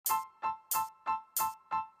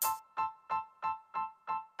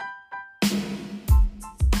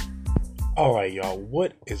Alright, y'all,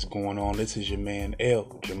 what is going on? This is your man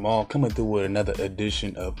L Jamal coming through with another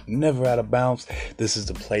edition of Never Out of Bounds. This is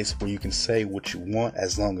the place where you can say what you want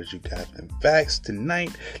as long as you got them facts.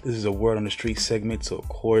 Tonight, this is a Word on the Street segment, so of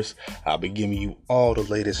course, I'll be giving you all the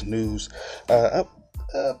latest news up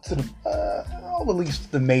to all at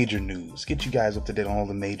least the major news. Get you guys up to date on all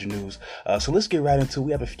the major news. So let's get right into it.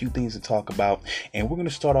 We have a few things to talk about, and we're going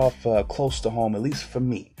to start off close to home, at least for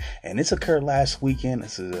me. And this occurred last weekend.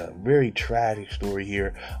 This is a very tragic story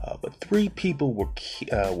here, but 3 people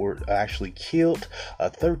were actually killed: a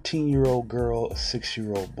 13-year-old girl, a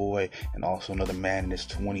 6-year-old boy, and also another man in his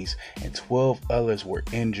 20s, and 12 others were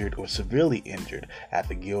injured or severely injured at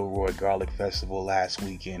the Gilroy Garlic Festival last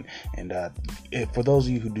weekend. And for those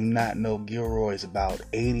of you who do not know, Gilroy is about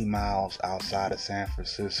 80 miles outside of San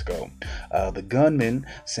Francisco. The gunman,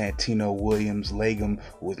 Santino Williams Legum,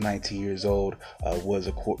 who was 19 years old,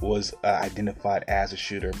 was identified as a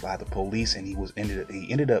shooter by the police, and he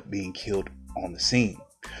ended up being killed on the scene.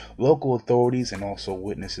 Local authorities and also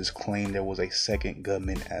witnesses claim there was a second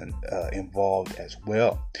gunman involved as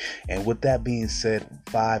well. And with that being said,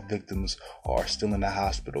 5 victims are still in the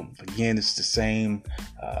hospital. Again, it's the same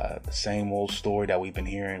old story that we've been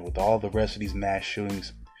hearing with all the rest of these mass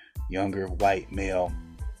shootings. Younger white male,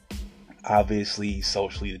 obviously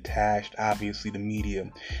socially detached. Obviously the media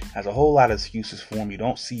has a whole lot of excuses for him. You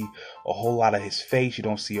don't see a whole lot of his face. You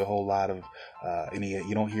don't see a whole lot of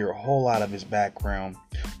you don't hear a whole lot of his background,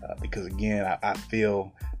 because again, I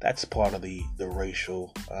feel that's part of the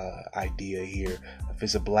racial idea here. If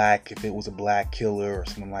it was a black killer or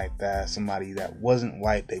something like that, somebody that wasn't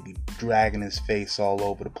white, they'd be dragging his face all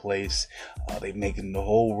over the place. They making the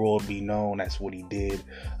whole world be known that's what he did.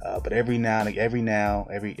 But every time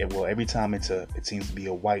it seems to be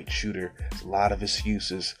a white shooter, it's a lot of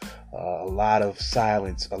excuses, a lot of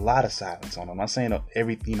silence on him. I'm not saying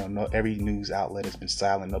every news outlet has been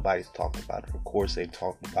silent. Nobody's talked about it. Of course they've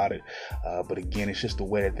talked about it, but again, it's just the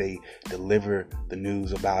way that they deliver the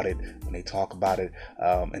news about it when they talk about it.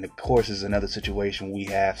 And of course, is another situation. We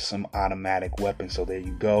have some automatic weapons, so there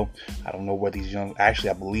you go. I don't know where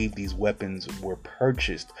I believe these weapons were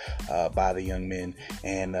purchased by the young men.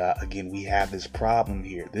 And again, we have this problem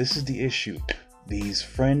here. This is the issue. These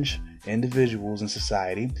fringe individuals in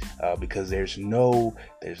society, because there's no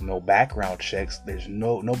background checks, there's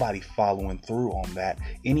nobody following through on that.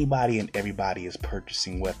 Anybody and everybody is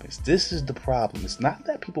purchasing weapons. This is the problem. It's not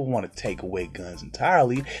that people want to take away guns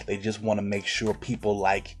entirely. They just want to make sure people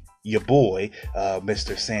like your boy,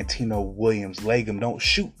 Mr. Santino Williams Legum, don't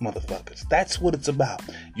shoot motherfuckers. That's what it's about.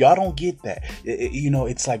 Y'all don't get that.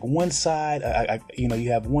 It's like one side.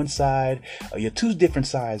 You have one side. You have 2 different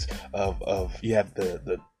sides of. You have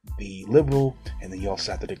the liberal, and then you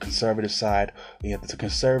also have the conservative side. You have the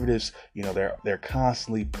conservatives. They're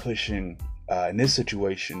constantly pushing. In this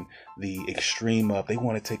situation, the extreme of they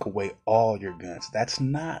want to take away all your guns. That's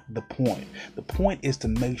not the point. The point is to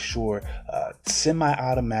make sure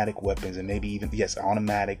semi-automatic weapons, and maybe even, yes,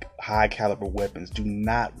 automatic high caliber weapons, do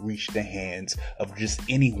not reach the hands of just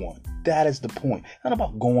anyone. That is the point. It's not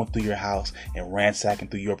about going through your house and ransacking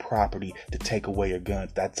through your property to take away your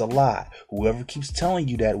guns. That's a lie. Whoever keeps telling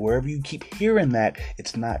you that, wherever you keep hearing that,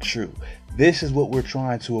 it's not true. This is what we're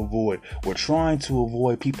trying to avoid. We're trying to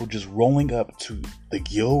avoid people just rolling up to the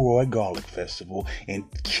Gilroy Garlic Festival and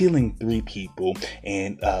killing 3 people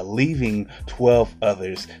and leaving 12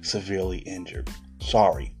 others severely injured.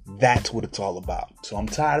 Sorry, that's what it's all about. So I'm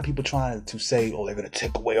tired of people trying to say, oh, they're going to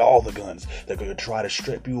take away all the guns. They're going to try to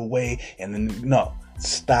strip you away. And then, no,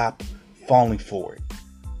 stop falling for it.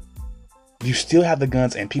 You still have the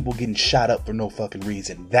guns and people getting shot up for no fucking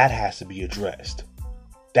reason. That has to be addressed.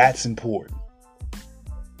 That's important.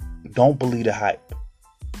 Don't believe the hype.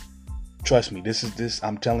 Trust me,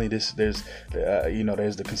 I'm telling you this. There's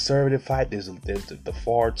the conservative hype. There's the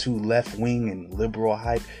far too left wing and liberal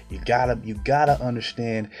hype. You gotta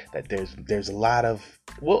understand that there's a lot of,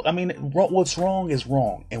 what's wrong is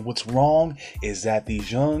wrong, and what's wrong is that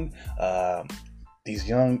these young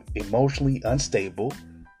emotionally unstable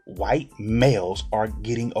white males are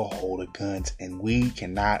getting a hold of guns, and we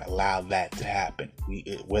cannot allow that to happen.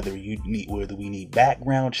 Whether we need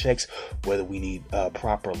background checks, whether we need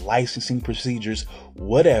proper licensing procedures,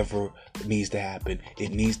 whatever needs to happen,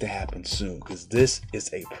 it needs to happen soon, because this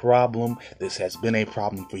is a problem. This has been a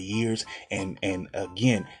problem for years, and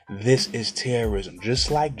again, this is terrorism.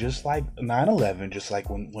 Just like 9/11, just like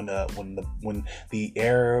when the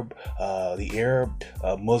Arab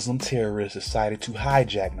Muslim terrorists decided to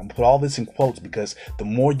hijack. And I'm gonna put all this in quotes because the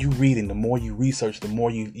more you read and the more you research, the more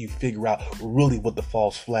you figure out really what the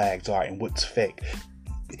false flags are and what's fake.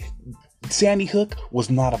 Sandy Hook was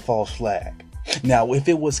not a false flag. Now, if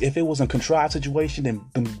it was a contrived situation,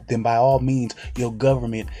 then by all means, your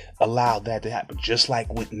government allowed that to happen, just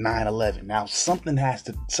like with 9/11. Now, something has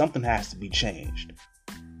to be changed.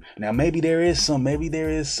 Now, maybe there is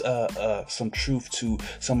some truth to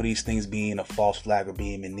some of these things being a false flag or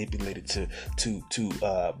being manipulated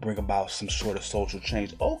to bring about some sort of social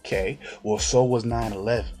change. Okay, well, so was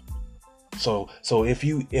 9/11. So if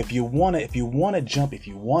you want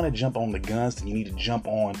to jump on the guns, then you need to jump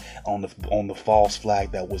on the false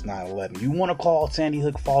flag that was 9/11. You want to call Sandy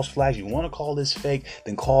Hook false flags, you want to call this fake,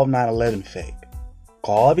 then call 9/11 fake.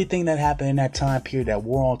 Call everything that happened in that time period, that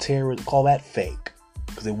war on terror, call that fake,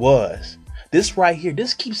 because it was. This right here,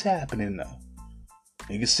 this keeps happening though.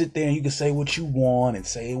 You can sit there and you can say what you want and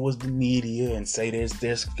say it was the media and say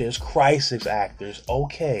there's crisis actors.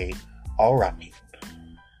 Okay, all right.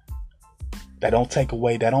 That don't take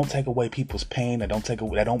away people's pain. That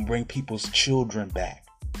don't bring people's children back.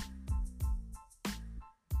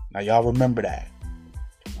 Now y'all remember that.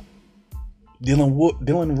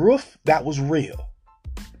 Dylan Roof, that was real.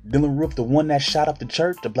 Dylan Roof, the one that shot up the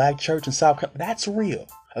church, the black church in South Carolina, that's real.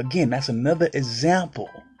 Again, that's another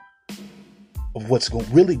example of what's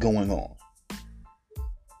really going on.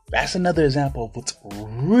 That's another example of what's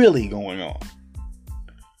really going on.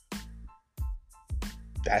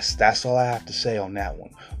 That's all I have to say on that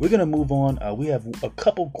one. We're gonna move on. We have a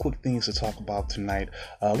couple quick things to talk about tonight.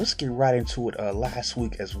 Let's get right into it. Last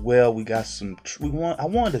week as well, we got I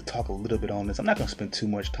wanted to talk a little bit on this. I'm not gonna spend too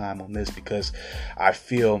much time on this because I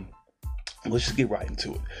feel. Let's just get right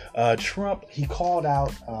into it. Trump, he called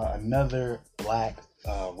out another black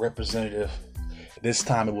representative. This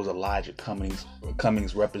time it was Elijah Cummings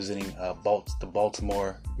representing the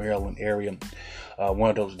Baltimore, Maryland area,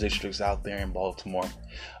 one of those districts out there in Baltimore.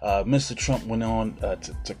 Mr. Trump went on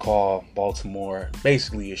to call Baltimore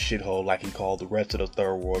basically a shithole, like he called the rest of the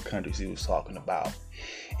third world countries he was talking about,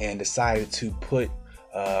 and decided to put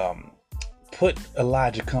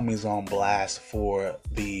Elijah Cummings on blast for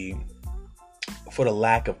the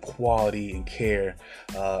lack of quality and care,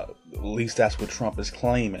 at least that's what Trump is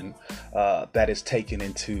claiming, that is taken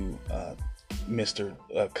into Mr.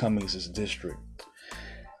 Cummings' district.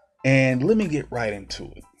 And let me get right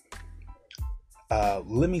into it.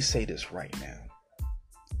 Let me say this right now.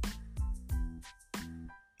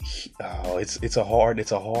 It's a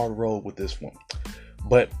hard road with this one,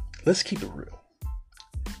 but let's keep it real.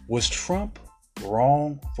 Was Trump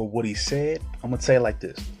wrong for what he said? I'm gonna say it like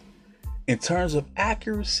this. In terms of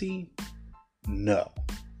accuracy, no.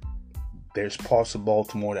 There's parts of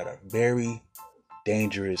Baltimore that are very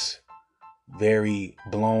dangerous, very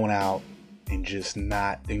blown out, and just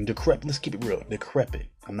not decrepit. Let's keep it real, decrepit.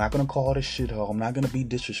 I'm not gonna call it a shithole. I'm not gonna be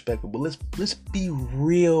disrespectful, but let's be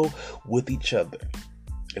real with each other.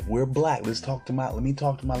 If we're black, let me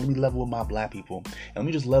level with my black people, and let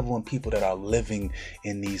me just level with people that are living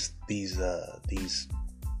in these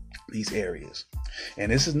areas. And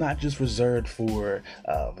this is not just reserved for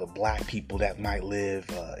the black people that might live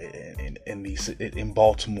in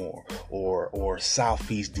Baltimore or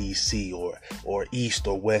Southeast DC or East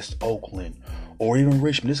or West Oakland or even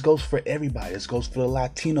Richmond. This goes for everybody. This goes for the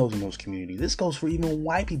Latinos in those communities. This goes for even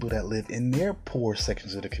white people that live in their poor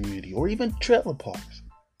sections of the community or even trailer parks.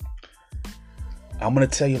 I'm going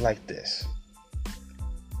to tell you like this.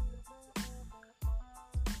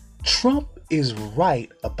 Trump is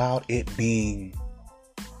right about it being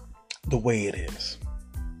the way it is.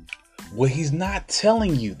 What he's not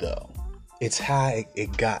telling you though, it's how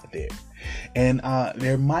it got there. And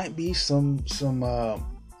there might be some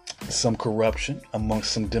corruption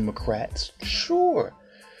amongst some Democrats, sure.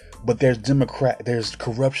 But there's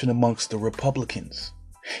corruption amongst the Republicans.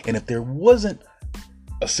 And if there wasn't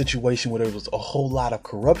a situation where there was a whole lot of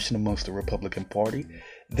corruption amongst the Republican Party,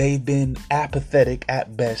 they've been apathetic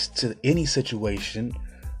at best to any situation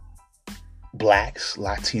blacks,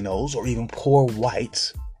 Latinos, or even poor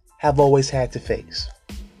whites have always had to face.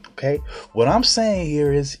 Okay? What I'm saying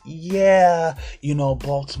here is,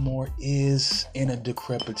 Baltimore is in a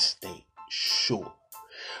decrepit state. Sure.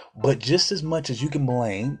 But just as much as you can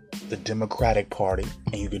blame the Democratic Party,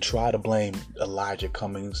 and you can try to blame Elijah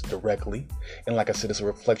Cummings directly, and like I said, it's a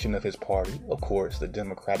reflection of his party, of course, the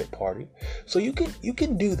Democratic Party. So you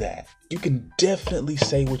can do that. You can definitely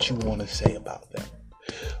say what you want to say about them.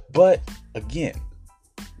 But again,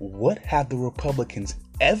 what have the Republicans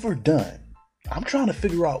ever done? I'm trying to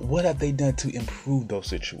figure out what have they done to improve those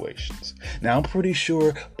situations. Now, I'm pretty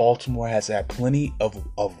sure Baltimore has had plenty of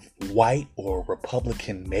white or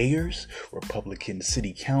Republican mayors, Republican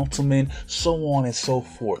city councilmen, so on and so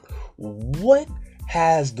forth. What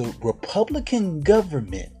has the Republican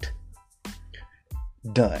government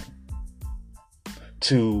done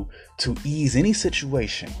to ease any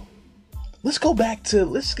situation. Let's go back to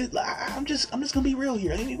I'm just gonna be real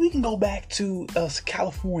here. We can go back to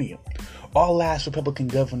California. Our last Republican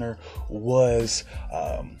governor was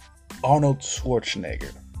Arnold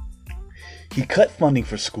Schwarzenegger. He cut funding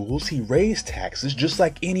for schools. He raised taxes just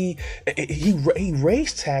like any. He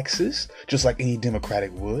raised taxes just like any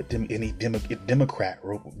Democrat would. Democrat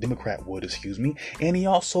would, excuse me. And he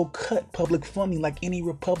also cut public funding like any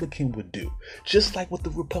Republican would do. Just like with the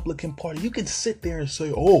Republican Party, you can sit there and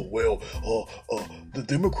say, "Oh well, the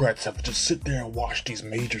Democrats have to just sit there and watch these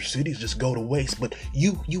major cities just go to waste." But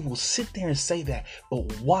you will sit there and say that,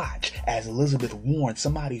 but watch as Elizabeth Warren,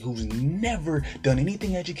 somebody who's never done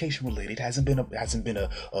anything education related, hasn't been a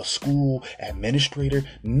school administrator,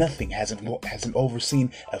 nothing, hasn't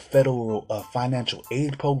overseen a federal financial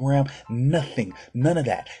aid program, nothing, none of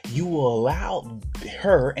that. You will allow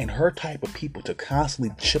her and her type of people to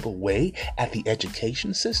constantly chip away at the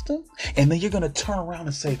education system, and then you're going to turn around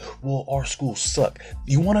and say, well, our schools suck.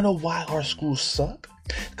 You want to know why our schools suck?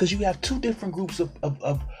 Because you have two different groups of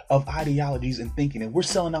ideologies and thinking, and we're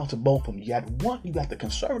selling out to both of them. You got the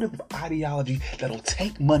conservative ideology that'll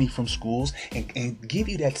take money from schools and give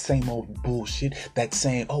you that same old bullshit that's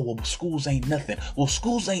saying, oh, well, schools ain't nothing. Well,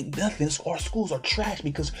 schools ain't nothing. Our schools are trash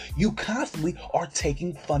because you constantly are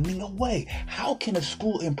taking funding away. How can a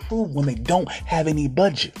school improve when they don't have any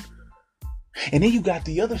budget? And then you got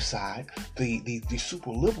the other side, the super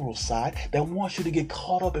liberal side, that wants you to get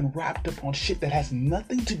caught up and wrapped up on shit that has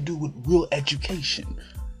nothing to do with real education.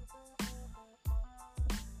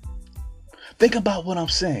 Think about what I'm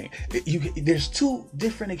saying. There's two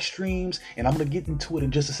different extremes, and I'm going to get into it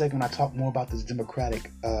in just a second when I talk more about this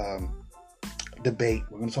Democratic debate.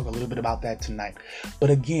 We're going to talk a little bit about that tonight. But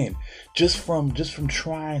again, just from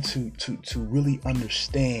trying to really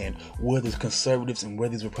understand where the conservatives and where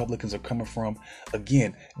these Republicans are coming from,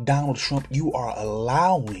 again, Donald Trump, you are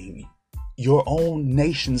allowing your own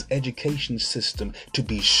nation's education system to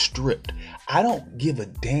be stripped. I don't give a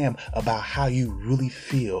damn about how you really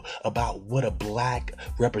feel about what a black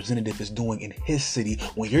representative is doing in his city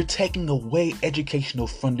when you're taking away educational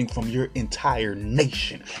funding from your entire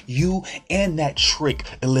nation. You and that trick,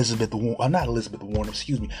 Elizabeth Warren, not Elizabeth Warren,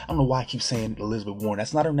 excuse me. I don't know why I keep saying Elizabeth Warren.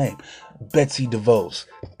 That's not her name. Betsy DeVos.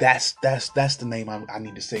 That's the name I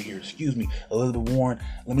need to say here. Excuse me, Elizabeth Warren.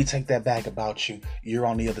 Let me take that back about you. You're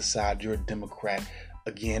on the other side. You're a Democrat.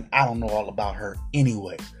 Again, I don't know all about her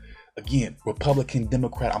anyway. Again, Republican,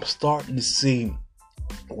 Democrat, I'm starting to see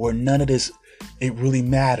where none of this, it really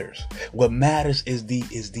matters. What matters is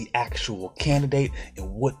the actual candidate and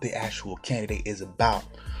what the actual candidate is about.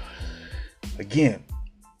 Again,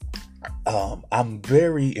 I'm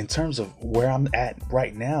very, in terms of where I'm at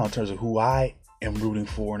right now, in terms of who I am rooting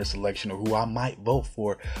for in this election or who I might vote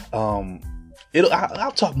for, I'll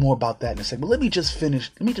talk more about that in a second. But let me just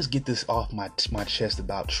get this off my chest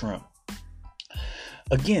about Trump.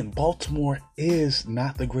 Again, Baltimore is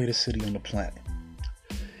not the greatest city on the planet.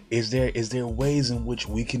 Is there ways in which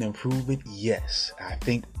we can improve it? Yes, I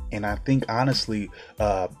think honestly,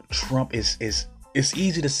 Trump is. It's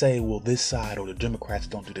easy to say, well, this side or the Democrats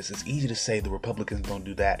don't do this. It's easy to say the Republicans don't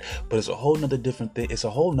do that. But it's a whole nother different thing. It's a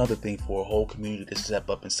whole nother thing for a whole community to step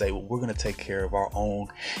up and say, well, we're going to take care of our own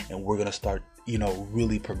and we're going to start,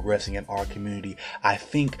 really progressing in our community. I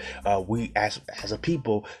think we as a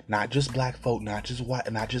people, not just black folk, not just white,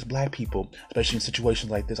 not just black people, especially in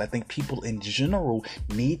situations like this, I think people in general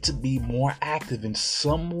need to be more active in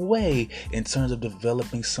some way in terms of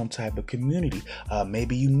developing some type of community.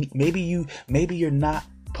 Maybe you're not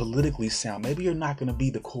politically sound. Maybe you're not going to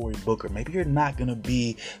be the Cory Booker. Maybe you're not going to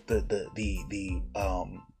be the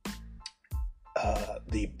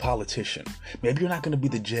politician. Maybe you're not going to be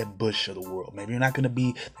the Jeb Bush of the world. Maybe you're not going to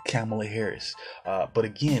be the Kamala Harris. But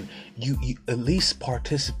again, you at least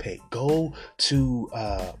participate. Go to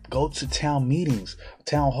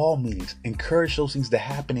town hall meetings. Encourage those things to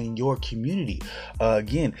happen in your community.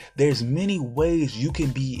 Again, there's many ways you can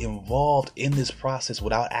be involved in this process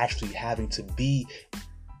without actually having to be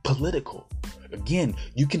political. Again,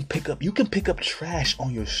 you can pick up trash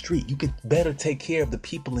on your street. You can better take care of the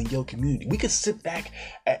people in your community. We could sit back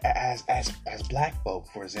as black folk,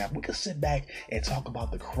 for example. We could sit back and talk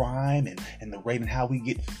about the crime and the rate and how we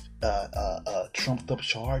get trumped up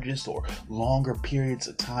charges or longer periods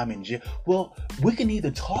of time in jail. Well, we can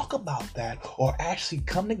either talk about that or actually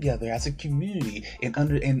come together as a community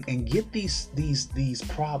and get these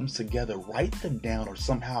problems together, write them down or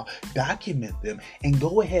somehow document them and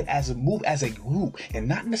go ahead as a group and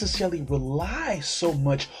not necessarily rely so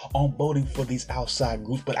much on voting for these outside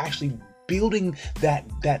groups, but actually building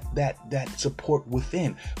that support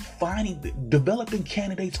within, developing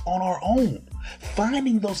candidates on our own,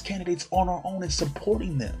 finding those candidates on our own and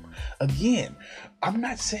supporting them. Again, I'm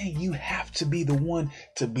not saying you have to be the one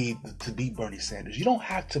to be Bernie Sanders. You don't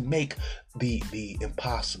have to make the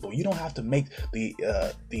impossible. You don't have to make the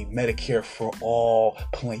Medicare for all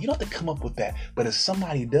plan. You don't have to come up with that. But if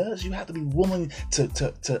somebody does, you have to be willing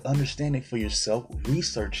to understand it for yourself,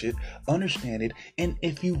 research it, understand it, and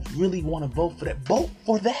if you really want to vote for that, vote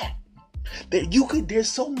for that. There's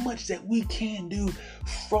so much that we can do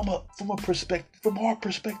from our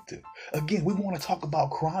perspective. Again, we want to talk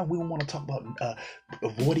about crime. We want to talk about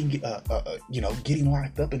avoiding getting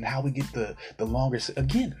locked up and how we get the longest.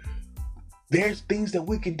 Again, there's things that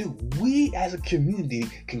we can do. We as a community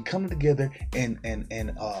can come together and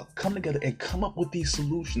come up with these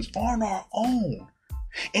solutions on our own.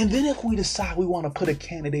 And then if we decide we want to put a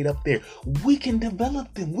candidate up there, we can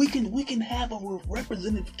develop them. We can have a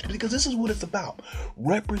representative, because this is what it's about.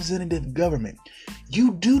 Representative government.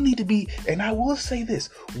 You do need to be, and I will say this,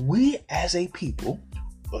 we as a people,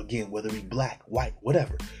 again, whether it be black, white,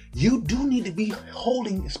 whatever, you do need to be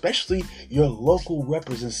holding, especially your local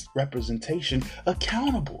representation,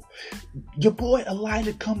 accountable. Your boy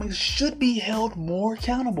Elijah Cummings should be held more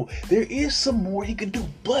accountable. There is some more he can do,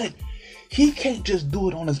 but he can't just do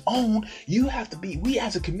it on his own. We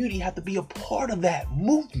as a community have to be a part of that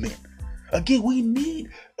movement. Again, we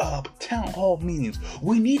need town hall meetings.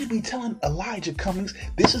 We need to be telling Elijah Cummings,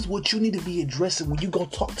 this is what you need to be addressing when you go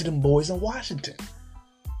talk to them boys in Washington.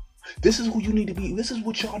 This is who you need to be. This is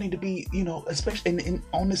what y'all need to be, especially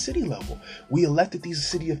on the city level. We elected these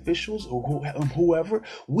city officials or whoever.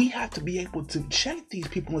 We have to be able to check these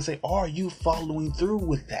people and say, are you following through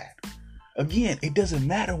with that? Again, it doesn't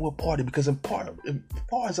matter what party, because as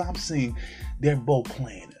far as I'm seeing, they're both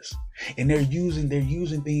playing this. And they're using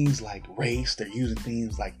things like race, they're using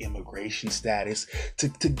things like immigration status to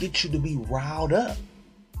get you to be riled up.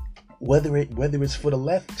 Whether it's for the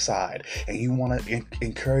left side and you want to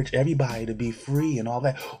encourage everybody to be free and all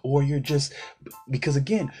that, or you're just, because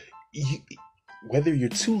again, whether you're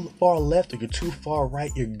too far left or you're too far right,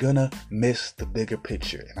 you're gonna miss the bigger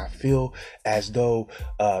picture. And I feel as though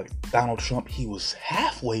Donald Trump, he was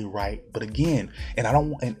halfway right, but again,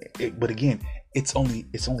 it's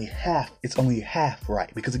only half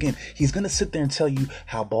right, because again, he's gonna sit there and tell you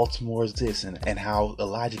how Baltimore is this and how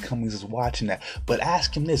Elijah Cummings is watching that. But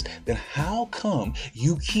ask him this: then how come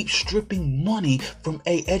you keep stripping money from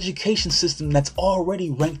a education system that's already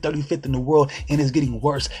ranked 35th in the world and is getting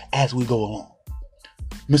worse as we go along?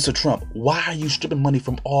 Mr. Trump, why are you stripping money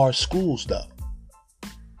from our schools, though?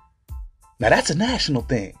 Now, that's a national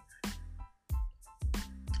thing.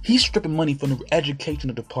 He's stripping money from the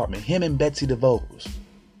educational department, him and Betsy DeVos.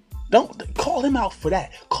 Don't call him out for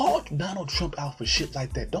that. Call Donald Trump out for shit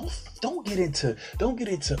like that. Don't get into,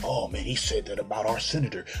 oh man, he said that about our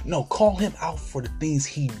senator. No, call him out for the things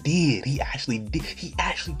he did. He actually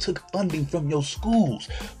took funding from your schools.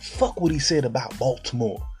 Fuck what he said about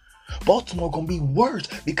Baltimore. Baltimore gonna be worse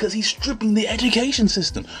because he's stripping the education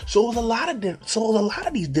system. So there's a lot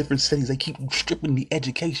of these different cities. They keep stripping the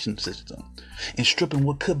education system and stripping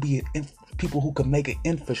what could be people who could make an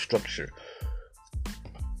infrastructure.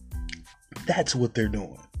 That's what they're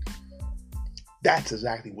doing. That's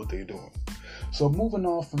exactly what they're doing. So moving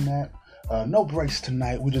on from that, no breaks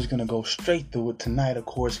tonight. We're just gonna go straight through it. Tonight, of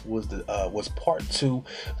course, was part 2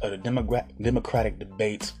 of the Democratic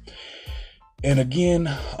debates. And again,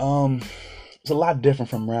 it's a lot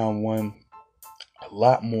different from round 1. A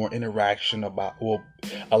lot more interaction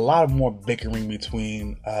a lot more bickering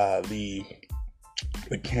between the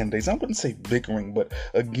candidates. I wouldn't say bickering, but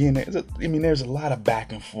again, there's a lot of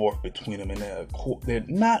back and forth between them, and they're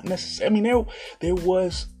not necessarily. There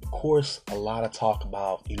was, of course, a lot of talk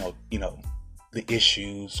about the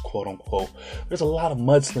issues, quote unquote. There's a lot of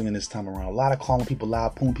mudslinging this time around. A lot of calling people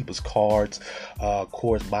out, pulling people's cards. Of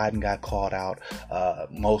course, Biden got called out,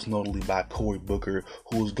 most notably by Cory Booker,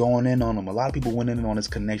 who was going in on him. A lot of people went in on his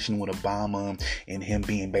connection with Obama and him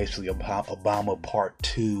being basically Obama part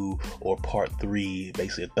 2 or part 3,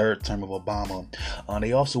 basically a third term of Obama.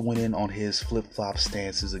 They also went in on his flip-flop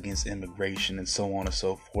stances against immigration and so on and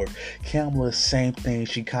so forth. Kamala, same thing.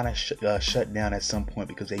 She kind of shut down at some point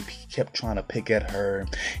because they kept trying to pick at her.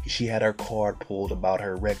 She had her card pulled about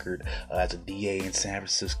her record as a DA in San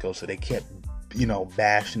Francisco, so they kept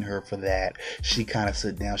bashing her for that. She kind of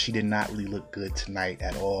sit down. She did not really look good tonight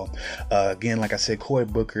at all. Again, like I said, Cory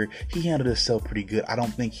Booker, he handled himself pretty good. I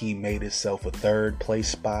don't think he made himself a third place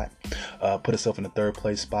spot, put himself in a third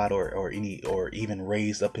place spot, or even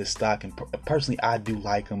raised up his stock. And personally, I do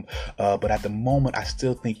like him, but at the moment, I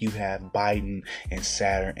still think you have Biden and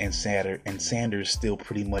Sanders still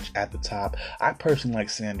pretty much at the top. I personally like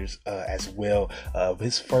Sanders as well.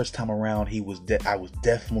 His first time around, I was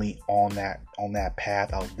definitely on that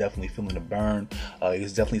path. I was definitely feeling the burn. He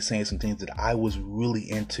was definitely saying some things that I was really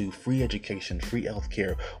into: free education, free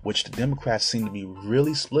healthcare, which the Democrats seem to be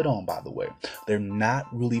really split on, by the way. They're not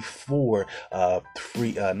really for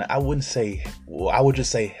free. I wouldn't say. Well, I would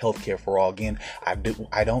just say healthcare for all. Again, I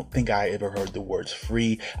don't think I ever heard the words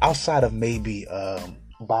free outside of maybe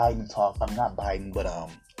Biden talk. I'm not Biden, but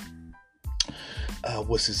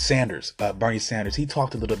Sanders, Bernie Sanders. He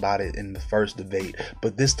talked a little about it in the first debate,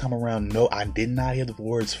 but this time around, no, I did not hear the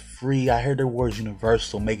words free. I heard the words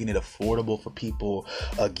universal, making it affordable for people.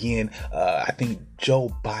 Again, I think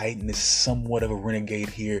Joe Biden is somewhat of a renegade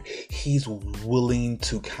here. He's willing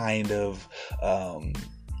to kind of,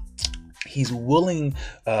 his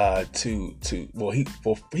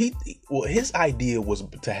idea was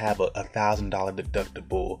to have a $1,000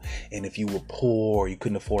 deductible, and if you were poor or you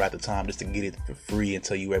couldn't afford at the time, just to get it for free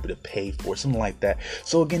until you were able to pay for it, something like that.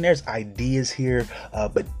 So again, there's ideas here,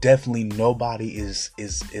 but definitely nobody is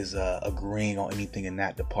agreeing on anything in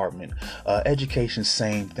that department. Education,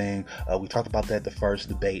 same thing. We talked about that the first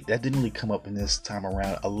debate. That didn't really come up in this time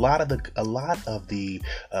around. A lot of the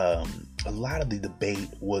debate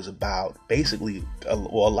was about basically, a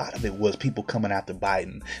lot of it was people coming after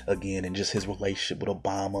Biden again, and just his relationship with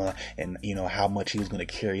Obama, and how much he was going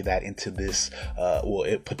to carry that into this,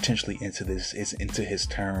 potentially into his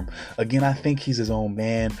term. Again, I think he's his own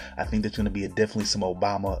man. I think there's going to be definitely some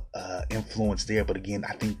Obama influence there, but again,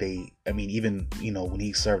 I think even when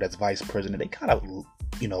he served as vice president, they kind of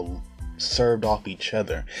served off each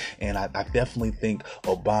other, and I definitely think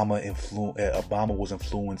Obama was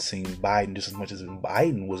influencing Biden just as much as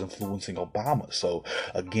Biden was influencing Obama. So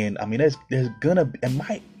again, there's gonna,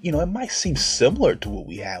 it might seem similar to what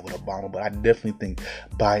we had with Obama, but I definitely think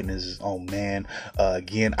Biden is his own man.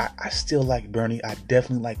 Again, I still like Bernie. I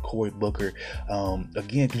definitely like Cory Booker.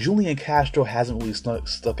 Again, Julian Castro hasn't really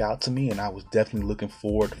stuck out to me, and I was definitely looking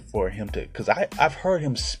forward for him to, because I've heard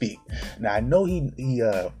him speak. Now I know he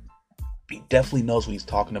definitely knows what he's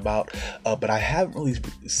talking about, but I haven't really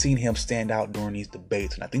seen him stand out during these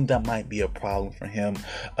debates, and I think that might be a problem for him.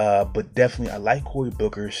 But definitely, I like Cory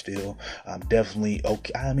Booker still. Definitely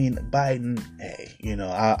okay. Biden, hey,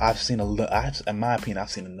 I've seen in my opinion, I've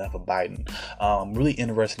seen enough of Biden. Really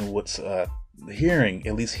interested in what's hearing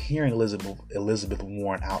Elizabeth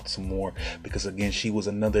Warren out some more, because again, she was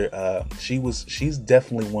another. She's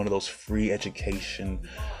definitely one of those free education.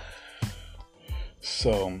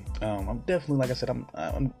 So I'm definitely, like I said,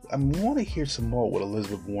 I want to hear some more what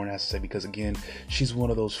Elizabeth Warren has to say, because again, she's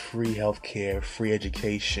one of those free healthcare, free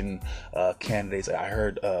education candidates. I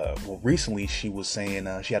heard recently she was saying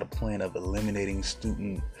she had a plan of eliminating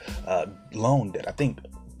student loan debt. I think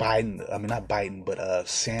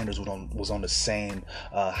Sanders was on the same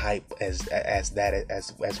hype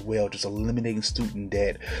as well, just eliminating student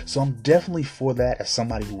debt. So I'm definitely for that, as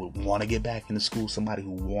somebody who would want to get back into school, somebody who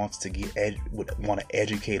wants to would want to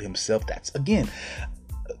educate himself. That's, again,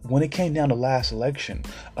 when it came down to last election,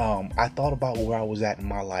 I thought about where I was at in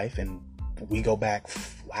my life, and we go back.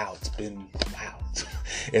 Wow,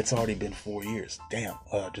 it's already been 4 years. Damn,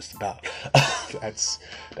 just about.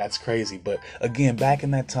 That's crazy. But again, back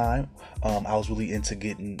in that time, I was really into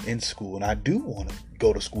getting in school, and I do want to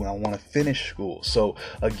go to school, and I want to finish school. So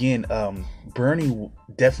again, Bernie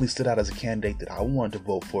definitely stood out as a candidate that I wanted to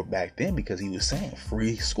vote for back then, because he was saying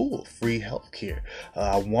free school, free healthcare.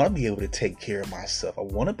 I want to be able to take care of myself. I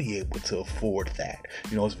want to be able to afford that.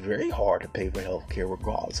 It's very hard to pay for healthcare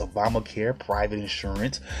regardless. Obamacare, private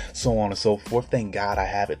insurance, so on and so forth. Thank God I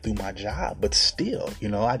have it through my job, but still,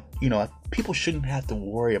 people shouldn't have to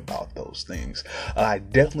worry about those things. I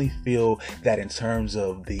definitely feel that in terms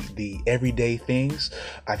of the everyday things,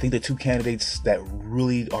 I think the two candidates that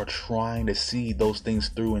really are trying to see those things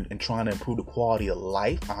through and trying to improve the quality of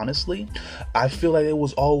life, honestly, I feel like it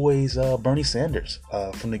was always Bernie Sanders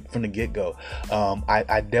from the get-go.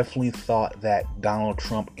 I definitely thought that Donald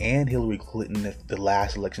Trump and Hillary Clinton, the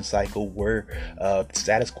last election cycle, were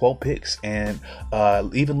status quo picks, and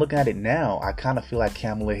even looking at it now, I kind of feel like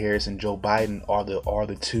Kamala Harris and Joe Biden are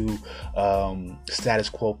the two status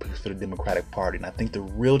quo picks for the Democratic Party. And I think the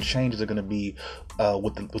real changes are going to be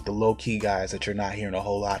with the low key guys that you're not hearing a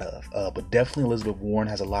whole lot of. But definitely Elizabeth Warren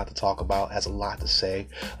has a lot to talk about, has a lot to say.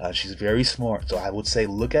 She's very smart, so I would say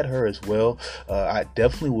look at her as well. I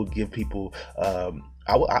definitely would give people. I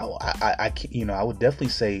would definitely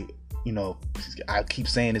say. I keep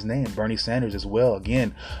saying his name, Bernie Sanders as well.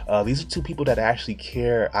 Again, these are two people that actually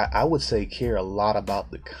care. I would say care a lot about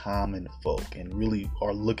the common folk and really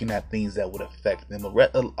are looking at things that would affect them. The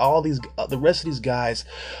rest of these guys,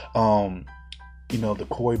 the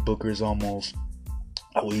Cory Bookers almost.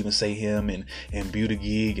 I would even say him and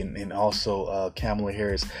Buttigieg and also Kamala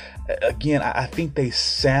Harris. Again, I think they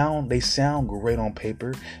sound great on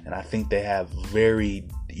paper, and I think they have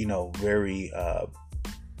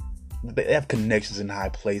they have connections in high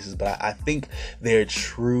places, but I think their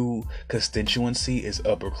true constituency is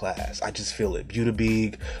upper class. I just feel it.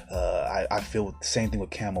 Buttigieg, I feel the same thing with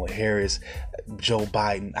Kamala Harris, Joe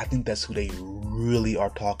Biden. I think that's who they really are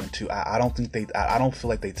talking to. I don't feel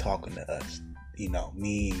like they talking to us.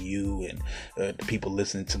 Me, you, and the people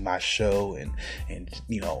listening to my show, and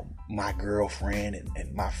my girlfriend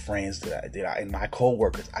and my friends and my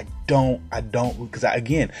co-workers. I don't because I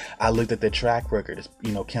looked at their track record.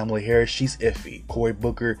 Kamala Harris, she's iffy. Cory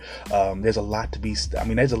Booker, there's a lot to be.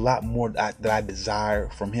 There's a lot more that I desire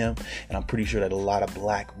from him, and I'm pretty sure that a lot of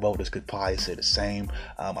black voters could probably say the same.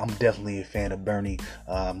 I'm definitely a fan of Bernie.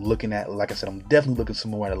 Like I said, I'm definitely looking some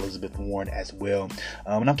more at Elizabeth Warren as well,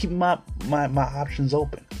 and I'm keeping my options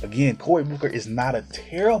open. Again, Cory Booker is not a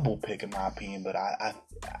terrible pick in my opinion, but I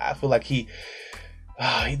feel like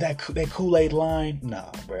that Kool-Aid line. Nah,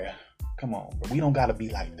 bruh. Come on, bro. We don't gotta be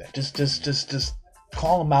like that. Just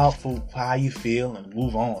call them out for how you feel and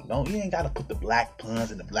move on. You ain't gotta put the black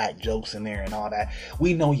puns and the black jokes in there and all that.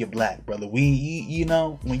 We know you're black, brother. When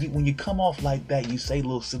you come off like that, you say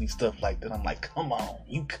little silly stuff like that. I'm like, come on,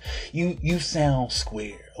 you sound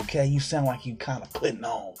square, okay? You sound like you kind of putting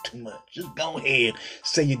on too much. Just go ahead,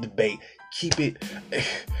 say your debate. Keep it,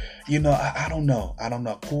 I don't know.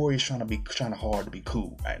 Cory is trying hard to be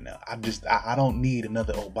cool right now. I don't need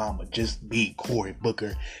another Obama. Just be Cory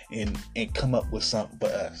Booker and come up with something for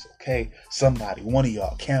us, okay? Somebody, one of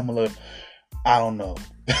y'all, Kamala. I don't know.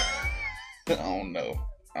 I don't know,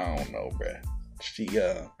 bruh.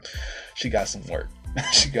 She got some work.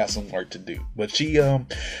 She got some work to do, but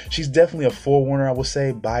she's definitely a forerunner. I would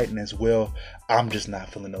say Biden as well. I'm just not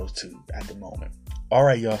feeling those two at the moment. All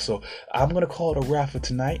right, y'all. So I'm going to call it a wrap for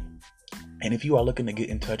tonight. And if you are looking to get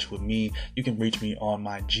in touch with me, you can reach me on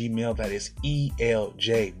my Gmail. That is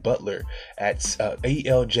eljbutler at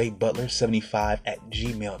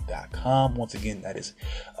eljbutler75@gmail.com. Once again, that is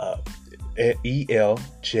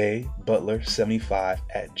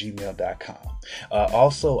eljbutler75@gmail.com.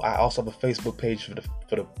 Also, I also have a Facebook page for the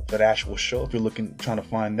actual show. If you're trying to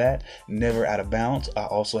find that, Never Out of Bounds. I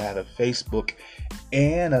also have a Facebook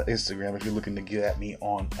and an Instagram if you're looking to get at me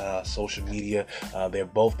on social media. They're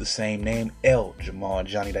both the same name, L Jamal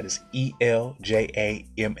Johnny. That is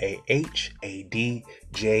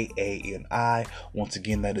ELJAMAHADJANI. Once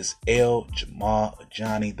again, that is L Jamal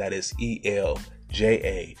Johnny. That is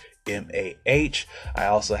ELJAMAH. I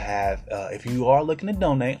also have, if you are looking to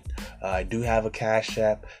donate, I do have a Cash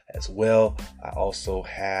App as well. I also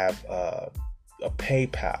have a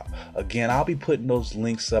PayPal. Again, I'll be putting those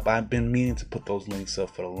links up. I've been meaning to put those links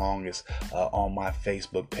up for the longest on my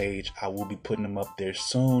Facebook page. I will be putting them up there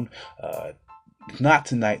soon. Not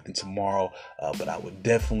tonight, then tomorrow, but I would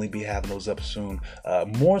definitely be having those up soon.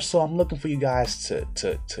 More so, I'm looking for you guys to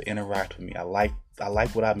interact with me. I like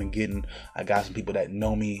what I've been getting. I got some people that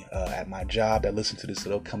know me at my job that listen to this, so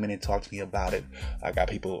they'll come in and talk to me about it. I got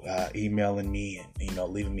people emailing me and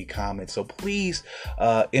leaving me comments. So please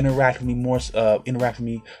interact with me more. Interact with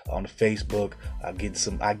me on the Facebook. I get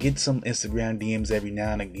some Instagram DMs every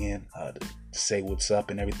now and again to say what's up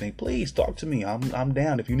and everything. Please talk to me. I'm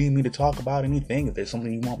down. If you need me to talk about anything, if there's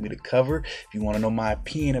something you want me to cover, if you want to know my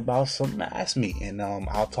opinion about something, ask me, and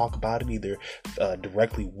I'll talk about it either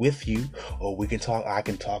directly with you, or I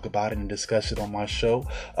can talk about it and discuss it on my show.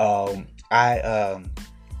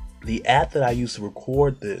 The app that I use to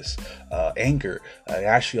record this, Anchor, it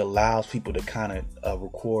actually allows people to kind of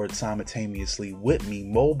record simultaneously with me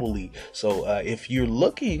mobily. So if you're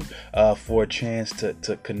looking for a chance to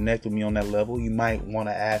connect with me on that level, you might want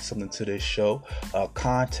to add something to this show.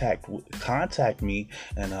 Contact me,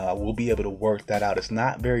 and we'll be able to work that out. It's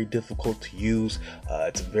not very difficult to use.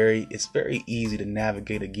 It's very easy to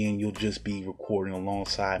navigate. Again, you'll just be recording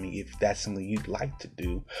alongside me if that's something you'd like to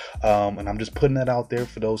do. And I'm just putting that out there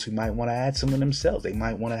for those who who might want to add something themselves. They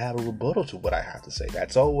might want to have a rebuttal to what I have to say.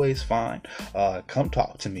 That's always fine. Come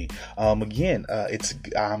talk to me. Again,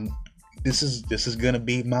 this is gonna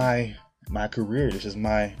be my career. This is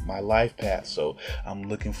my life path. So I'm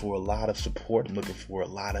looking for a lot of support. I'm looking for a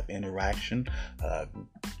lot of interaction,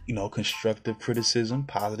 constructive criticism,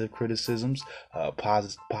 positive criticisms,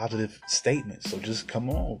 positive statements. So just come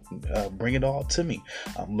on, bring it all to me.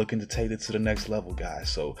 I'm looking to take it to the next level, guys.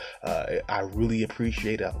 So I really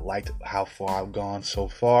appreciate it. I liked how far I've gone so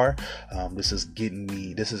far. This has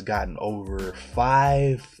gotten over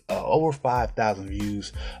 5,000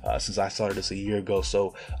 views since I started this a year ago.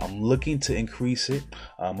 So I'm looking to increase it.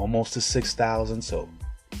 Almost to 6,000. So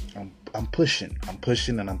I'm pushing.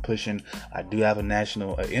 I do have an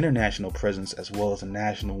international presence as well as a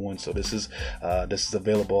national one. So this is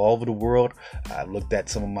available all over the world. I looked at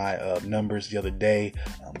some of my numbers the other day.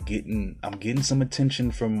 I'm getting some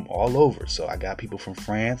attention from all over. So I got people from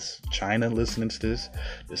France, China listening to this.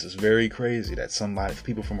 This is very crazy that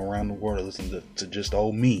people from around the world are listening to just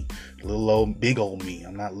old me, big old me.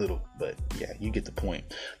 I'm not little, but yeah, you get the point.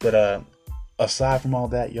 But aside from all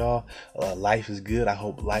that, y'all, life is good. I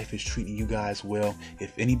hope life is treating you guys well.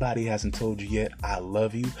 If anybody hasn't told you yet, I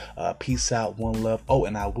love you. Peace out, one love. Oh,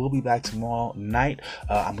 and I will be back tomorrow night.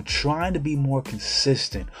 I'm trying to be more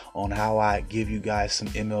consistent on how I give you guys some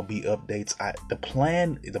MLB updates. The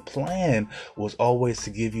plan was always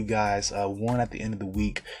to give you guys one at the end of the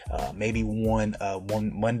week, maybe one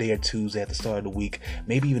Monday or Tuesday at the start of the week,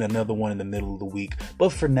 maybe even another one in the middle of the week. But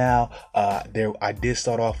for now, I did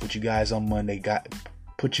start off with you guys on Monday.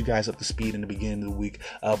 Put you guys up to speed in the beginning of the week,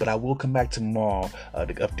 but I will come back tomorrow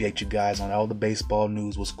to update you guys on all the baseball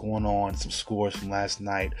news, what's going on, some scores from last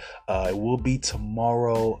night. It will be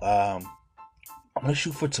tomorrow. I'm gonna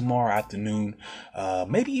shoot for tomorrow afternoon,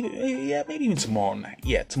 maybe even tomorrow night.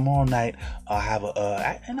 Yeah, tomorrow night I'll have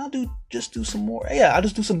and I'll do some more. Yeah, I'll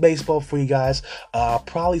just do some baseball for you guys. I'll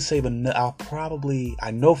probably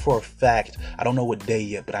I know for a fact, I don't know what day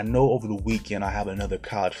yet, but I know over the weekend I'll have another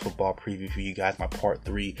college football preview for you guys, my part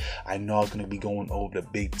 3. I know I was going to be going over the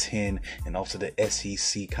Big Ten and also the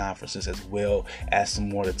SEC conferences, as well as some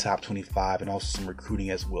more of the top 25 and also some recruiting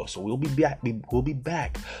as well. So we'll be back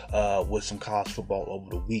with some college football over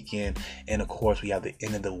the weekend. And of course, we have the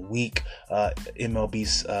end of the week MLB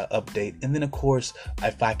update. And then of course,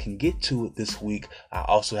 if I can get to it this week, I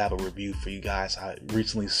also have a review for you guys. I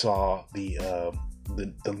recently saw the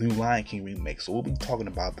new Lion King remake, so we'll be talking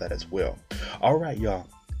about that as well. All right, y'all,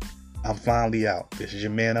 I'm finally out. This is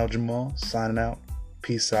your man El Jamal signing out.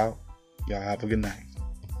 Peace out. Y'all have a good night.